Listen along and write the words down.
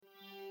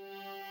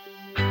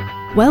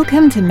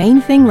Welcome to Main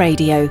Thing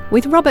Radio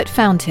with Robert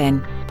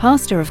Fountain,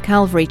 pastor of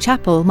Calvary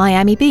Chapel,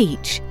 Miami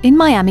Beach, in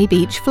Miami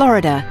Beach,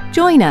 Florida.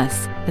 Join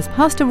us as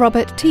Pastor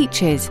Robert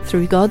teaches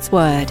through God's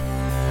Word.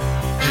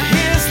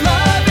 His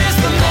love is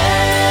the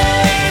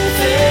main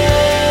thing.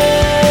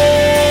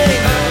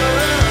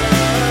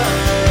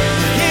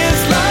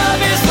 His love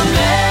is the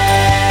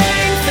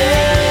main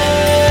thing.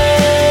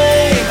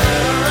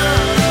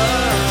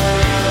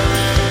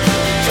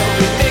 So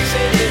we're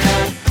mixing it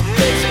up,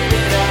 mixing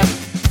it up.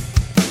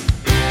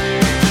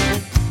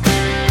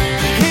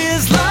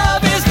 His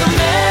love is the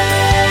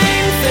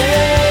main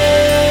thing.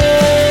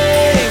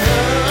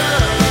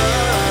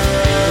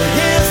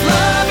 His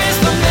love is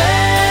the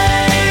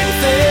main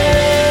thing.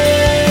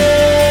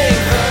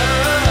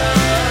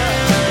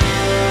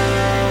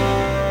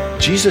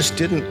 Jesus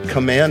didn't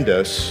command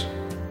us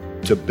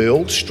to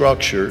build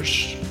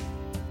structures,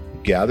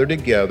 gather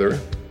together,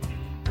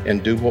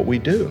 and do what we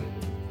do.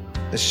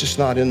 It's just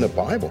not in the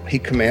Bible. He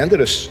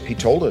commanded us, he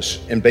told us,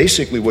 and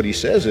basically what he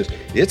says is,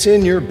 it's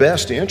in your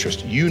best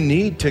interest. You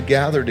need to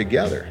gather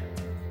together.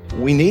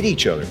 We need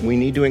each other. We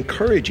need to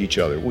encourage each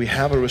other. We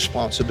have a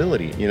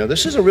responsibility. You know,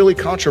 this is a really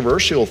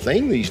controversial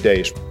thing these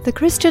days. The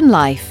Christian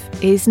life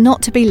is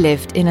not to be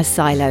lived in a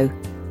silo.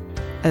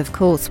 Of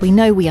course, we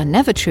know we are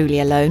never truly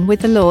alone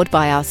with the Lord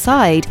by our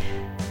side,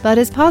 but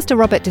as Pastor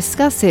Robert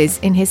discusses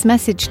in his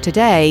message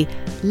today,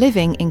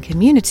 living in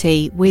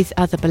community with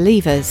other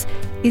believers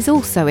is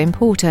also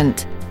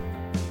important.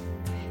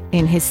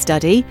 In his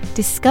study,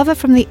 Discover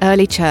from the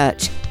Early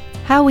Church,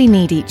 How We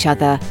Need Each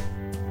Other.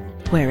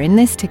 We're in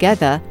this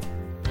together.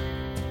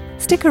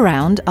 Stick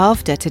around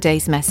after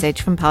today's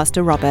message from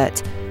Pastor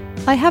Robert.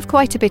 I have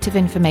quite a bit of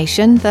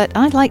information that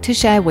I'd like to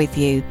share with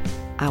you.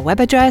 Our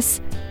web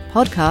address,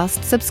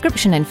 podcast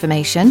subscription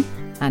information,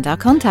 and our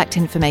contact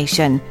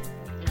information.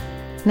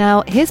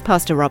 Now, here's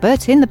Pastor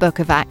Robert in the book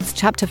of Acts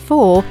chapter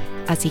 4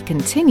 as he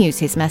continues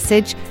his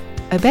message,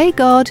 Obey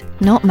God,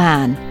 Not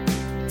Man.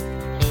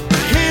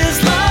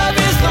 His love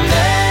is the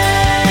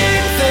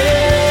main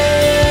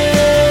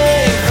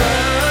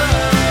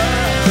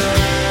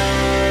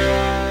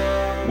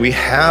thing. We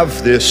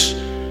have this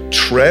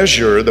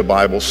treasure, the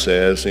Bible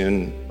says,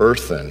 in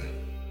earthen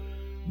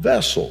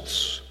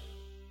vessels.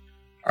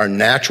 Our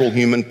natural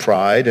human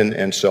pride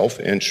and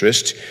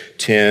self-interest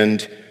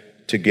tend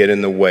to get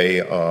in the way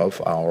of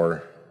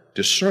our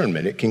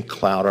discernment. It can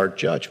cloud our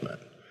judgment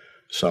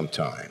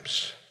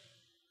sometimes.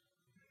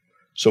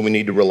 So we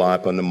need to rely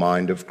upon the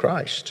mind of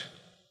Christ.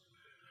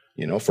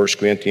 You know, 1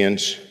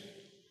 Corinthians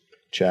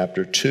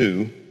chapter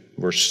 2,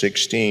 verse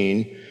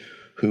 16,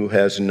 who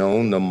has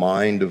known the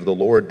mind of the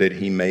Lord that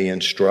he may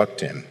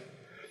instruct him.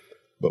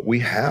 But we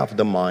have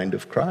the mind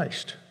of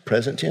Christ.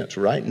 Present tense,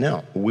 right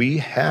now. We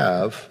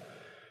have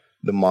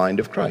the mind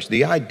of Christ.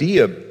 The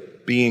idea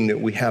being that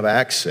we have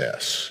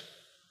access.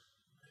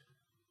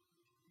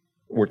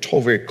 We're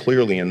told very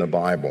clearly in the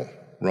Bible,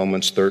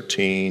 Romans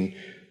 13,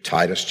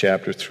 Titus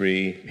chapter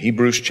 3,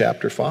 Hebrews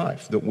chapter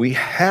 5, that we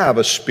have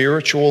a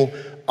spiritual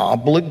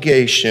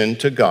obligation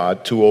to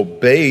God to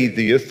obey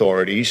the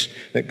authorities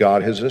that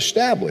God has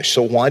established.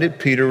 So why did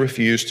Peter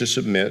refuse to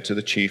submit to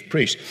the chief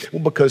priests?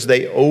 Well, because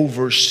they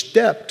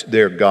overstepped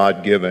their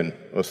God-given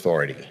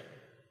authority.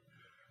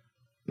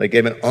 They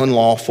gave an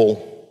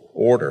unlawful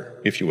order,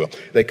 if you will.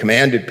 They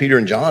commanded Peter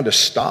and John to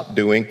stop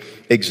doing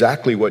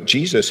exactly what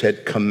Jesus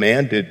had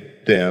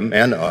commanded them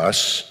and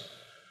us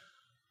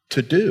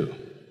to do.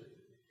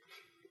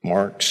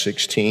 Mark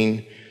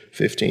 16,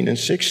 15, and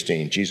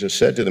 16. Jesus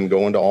said to them,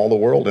 go into all the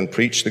world and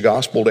preach the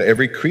gospel to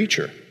every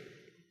creature.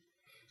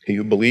 He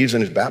who believes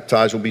and is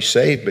baptized will be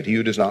saved, but he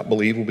who does not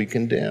believe will be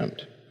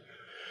condemned.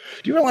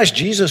 Do you realize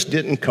Jesus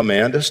didn't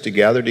command us to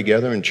gather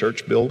together in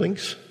church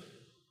buildings?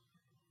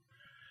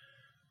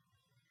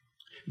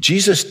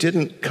 Jesus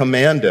didn't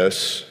command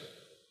us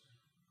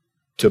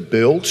to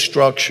build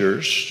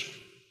structures,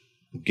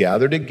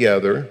 gather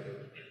together,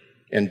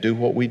 and do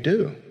what we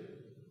do.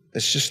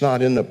 It's just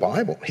not in the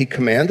Bible. He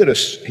commanded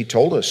us, he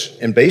told us,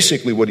 and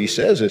basically what he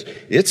says is,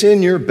 it's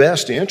in your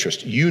best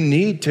interest. You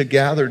need to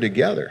gather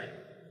together.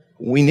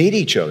 We need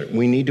each other.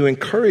 We need to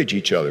encourage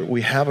each other.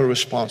 We have a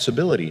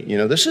responsibility. You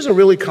know, this is a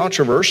really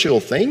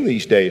controversial thing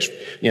these days.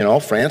 You know,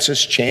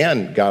 Francis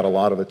Chan got a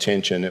lot of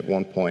attention at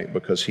one point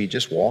because he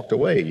just walked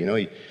away. You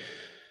know,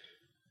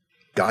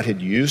 God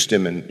had used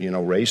him and, you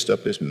know, raised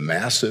up this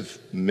massive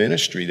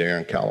ministry there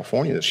in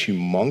California, this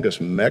humongous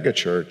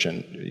megachurch,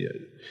 and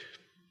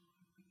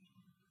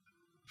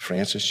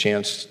Francis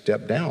Chan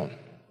stepped down,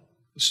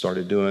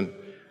 started doing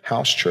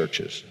house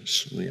churches,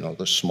 you know,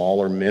 the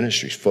smaller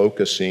ministries,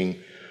 focusing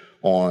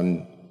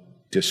on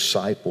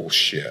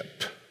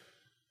discipleship,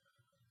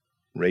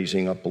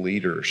 raising up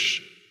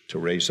leaders to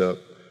raise up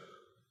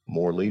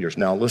more leaders.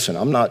 Now, listen,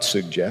 I'm not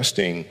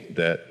suggesting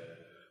that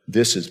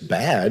this is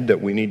bad,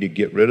 that we need to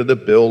get rid of the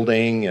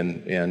building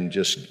and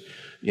just,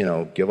 you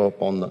know, give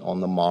up on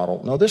the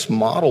model. No, this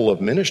model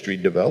of ministry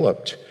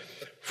developed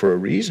for a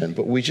reason,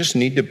 but we just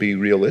need to be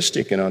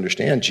realistic and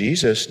understand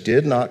Jesus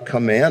did not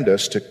command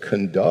us to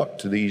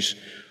conduct these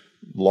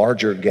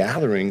larger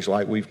gatherings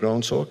like we've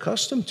grown so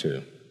accustomed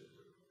to.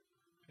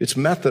 It's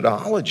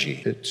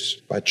methodology. It's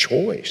by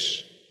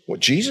choice. What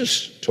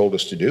Jesus told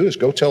us to do is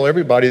go tell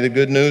everybody the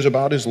good news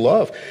about his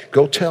love.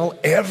 Go tell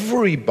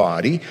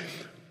everybody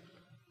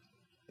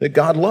that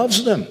God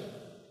loves them.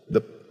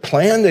 The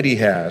plan that he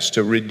has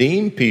to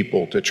redeem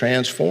people, to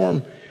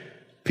transform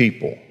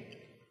people.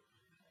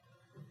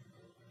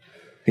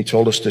 He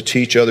told us to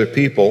teach other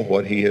people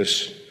what he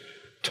has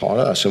taught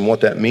us. And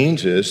what that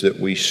means is that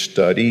we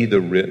study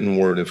the written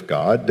word of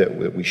God,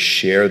 that we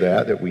share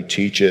that we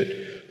teach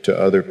it to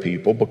other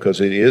people,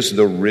 because it is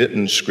the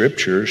written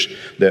scriptures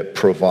that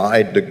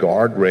provide the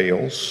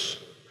guardrails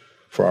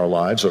for our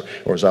lives,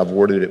 or as I've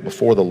worded it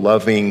before, the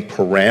loving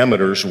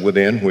parameters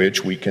within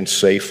which we can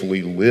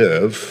safely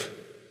live.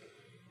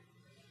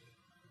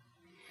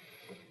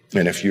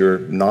 And if you're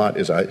not,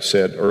 as I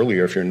said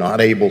earlier, if you're not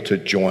able to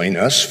join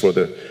us for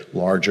the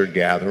larger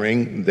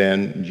gathering,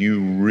 then you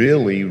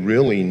really,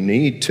 really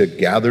need to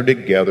gather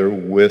together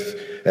with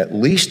at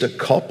least a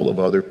couple of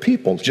other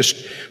people,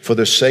 just for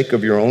the sake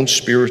of your own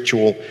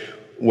spiritual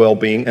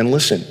well-being. And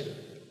listen,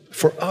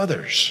 for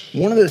others.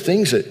 One of the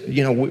things that,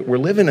 we're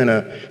living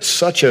in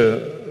such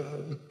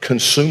a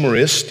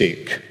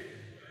consumeristic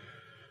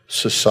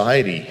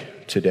society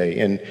today,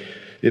 and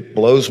it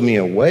blows me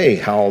away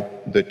how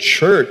the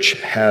church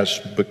has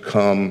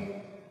become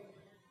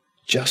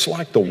just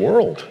like the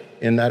world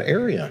in that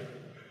area.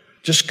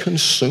 Just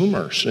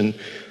consumers and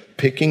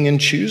picking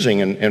and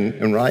choosing.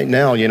 And right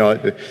now,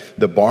 the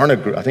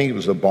Barna Group, I think it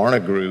was the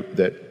Barna Group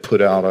that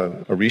put out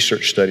a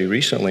research study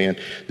recently, and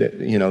that,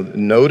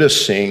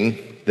 noticing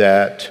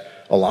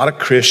that a lot of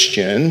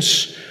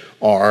Christians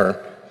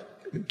are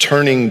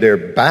turning their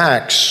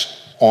backs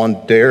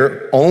on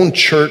their own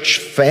church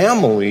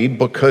family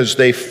because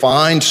they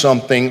find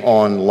something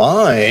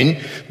online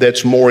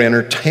that's more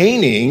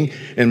entertaining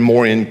and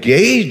more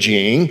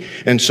engaging,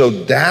 and so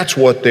that's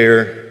what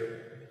they're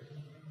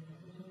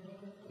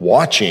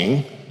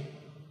watching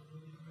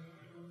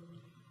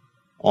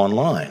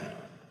online.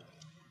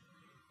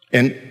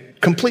 And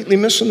completely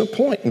missing the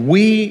point.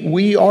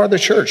 We are the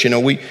church.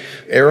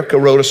 Erica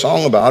wrote a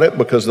song about it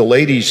because the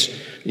ladies,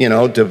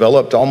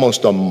 developed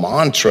almost a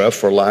mantra,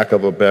 for lack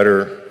of a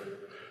better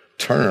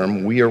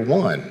term. We are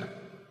one.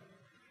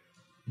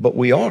 But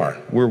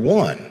we're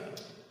one.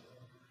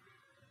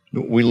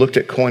 We looked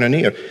at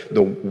koinonia,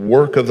 the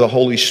work of the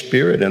Holy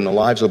Spirit in the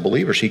lives of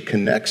believers. He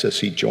connects us,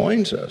 he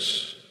joins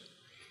us.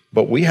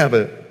 But we have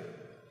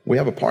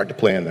a part to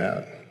play in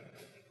that.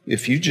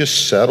 If you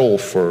just settle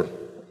for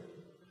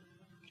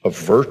a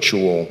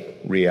virtual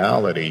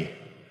reality,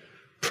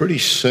 pretty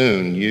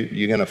soon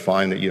you're going to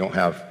find that you don't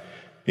have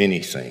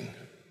anything.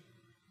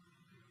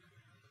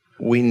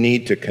 We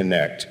need to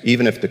connect.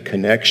 Even if the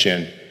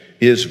connection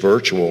is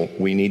virtual,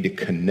 we need to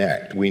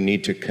connect. We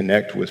need to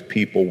connect with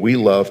people we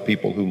love,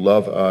 people who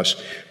love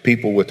us,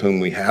 people with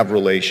whom we have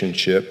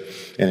relationship.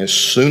 And as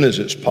soon as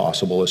it's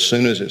possible, as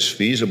soon as it's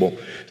feasible,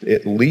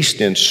 at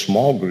least in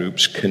small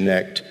groups,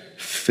 connect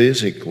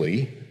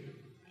physically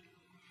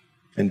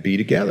and be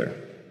together.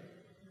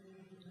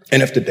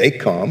 And if the day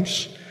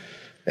comes,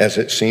 as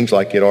it seems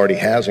like it already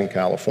has in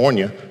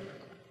California,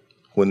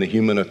 when the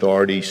human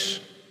authorities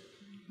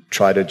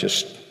try to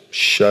just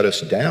shut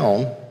us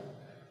down,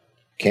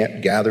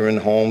 can't gather in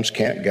homes,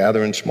 can't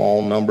gather in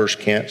small numbers,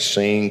 can't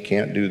sing,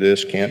 can't do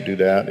this, can't do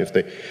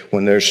that.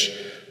 When there's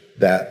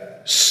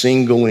that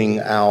singling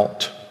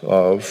out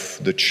of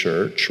the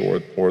church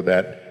or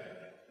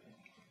that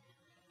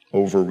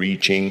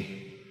overreaching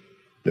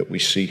that we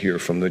see here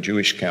from the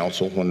Jewish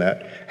Council, when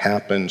that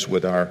happens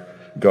with our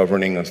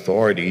governing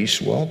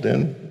authorities, well,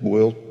 then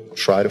we'll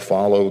try to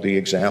follow the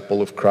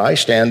example of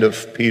Christ and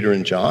of Peter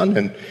and John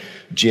and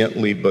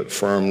gently but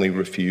firmly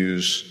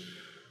refuse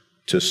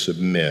to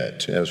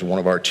submit. As one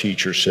of our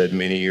teachers said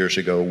many years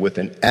ago, with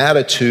an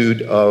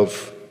attitude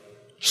of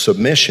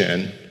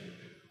submission,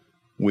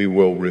 we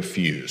will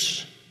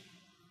refuse.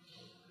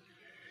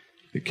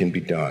 It can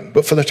be done.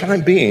 But for the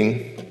time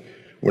being,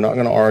 we're not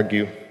going to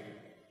argue,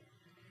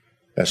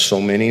 as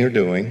so many are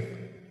doing,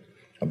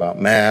 about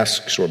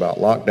masks or about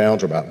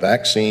lockdowns or about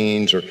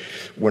vaccines, or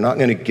we're not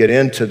going to get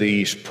into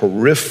these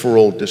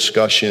peripheral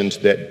discussions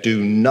that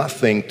do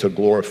nothing to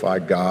glorify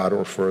God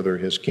or further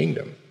his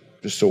kingdom.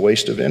 Just a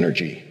waste of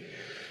energy.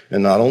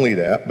 And not only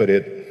that, but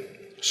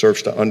it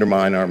serves to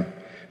undermine our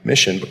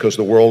mission, because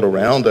the world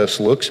around us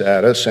looks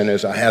at us, and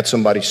as I had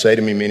somebody say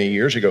to me many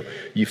years ago,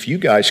 if you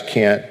guys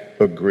can't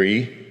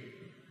agree,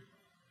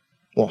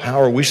 well,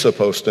 how are we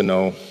supposed to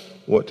know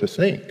what to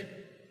think?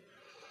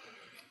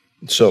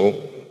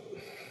 So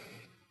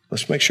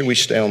let's make sure we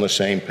stay on the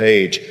same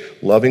page,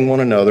 loving one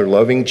another,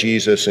 loving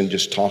Jesus, and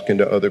just talking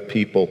to other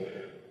people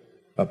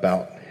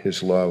about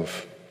his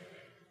love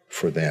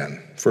for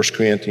them. 1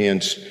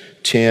 Corinthians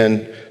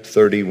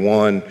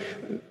 10:31,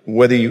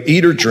 whether you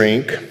eat or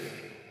drink,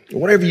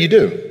 whatever you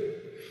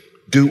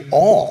do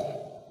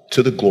all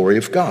to the glory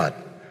of God.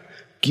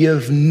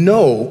 Give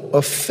no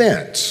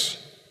offense,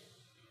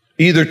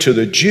 either to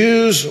the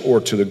Jews or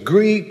to the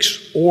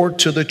Greeks or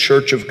to the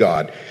church of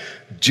God.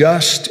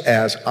 just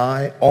as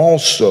I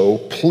also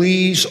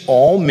please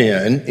all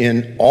men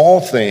in all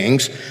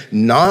things,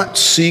 not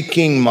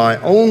seeking my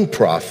own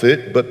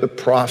profit, but the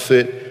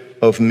profit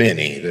of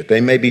many, that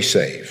they may be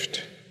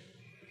saved.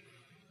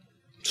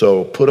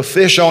 So put a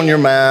fish on your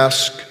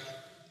mask,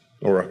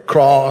 or a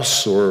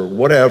cross, or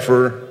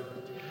whatever.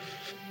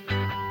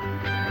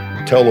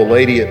 Tell the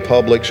lady at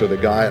Publix or the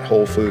guy at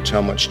Whole Foods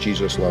how much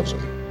Jesus loves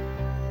them.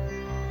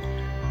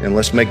 And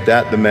let's make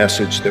that the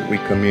message that we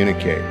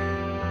communicate.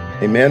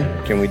 Amen?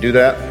 Can we do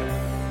that?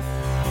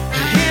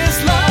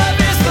 His love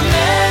is the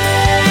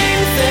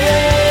main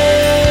thing.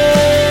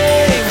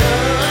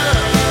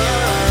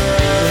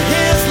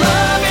 His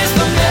love is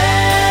the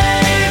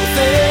main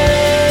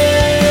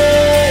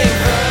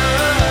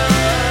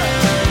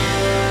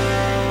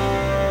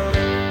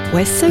thing.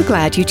 We're so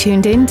glad you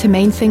tuned in to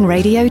Main Thing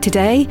Radio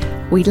today.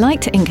 We'd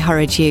like to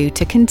encourage you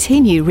to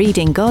continue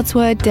reading God's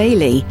Word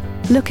daily,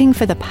 looking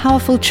for the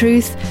powerful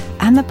truth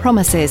and the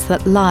promises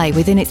that lie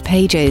within its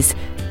pages.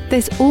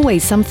 There's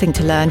always something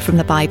to learn from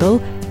the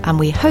Bible, and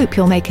we hope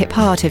you'll make it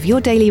part of your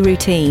daily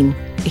routine.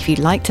 If you'd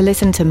like to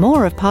listen to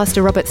more of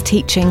Pastor Robert's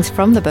teachings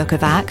from the book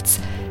of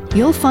Acts,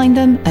 you'll find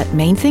them at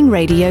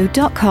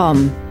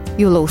mainthingradio.com.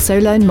 You'll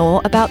also learn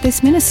more about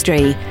this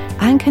ministry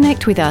and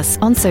connect with us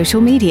on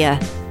social media.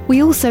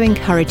 We also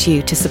encourage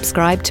you to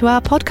subscribe to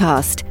our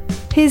podcast.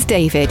 Here's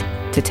David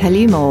to tell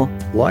you more.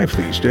 Life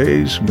these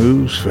days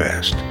moves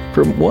fast.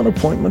 From one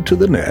appointment to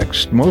the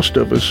next, most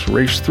of us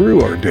race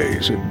through our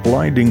days at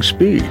blinding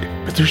speed.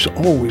 But there's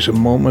always a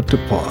moment to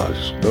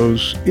pause.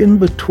 Those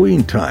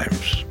in-between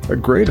times are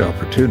great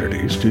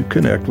opportunities to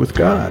connect with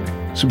God.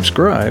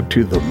 Subscribe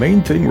to the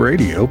Main Thing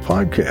Radio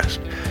podcast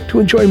to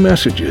enjoy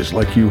messages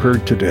like you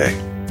heard today.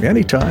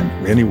 Anytime,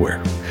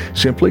 anywhere.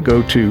 Simply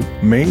go to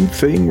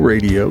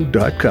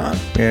mainthingradio.com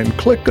and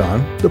click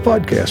on the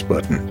podcast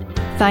button.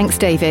 Thanks,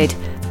 David.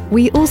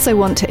 We also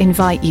want to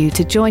invite you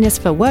to join us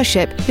for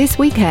worship this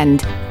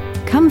weekend.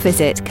 Come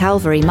visit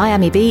Calvary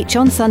Miami Beach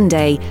on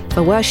Sunday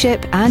for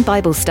worship and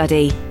Bible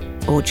study,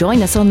 or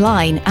join us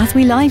online as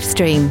we live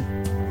stream.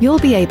 You'll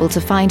be able to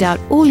find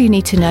out all you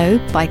need to know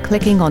by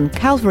clicking on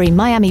Calvary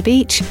Miami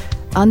Beach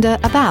under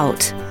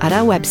About at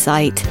our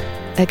website.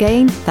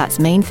 Again, that's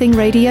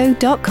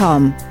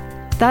mainthingradio.com.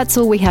 That's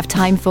all we have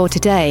time for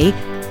today.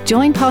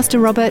 Join Pastor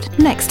Robert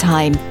next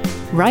time,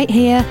 right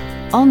here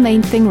on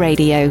Main Thing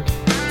Radio.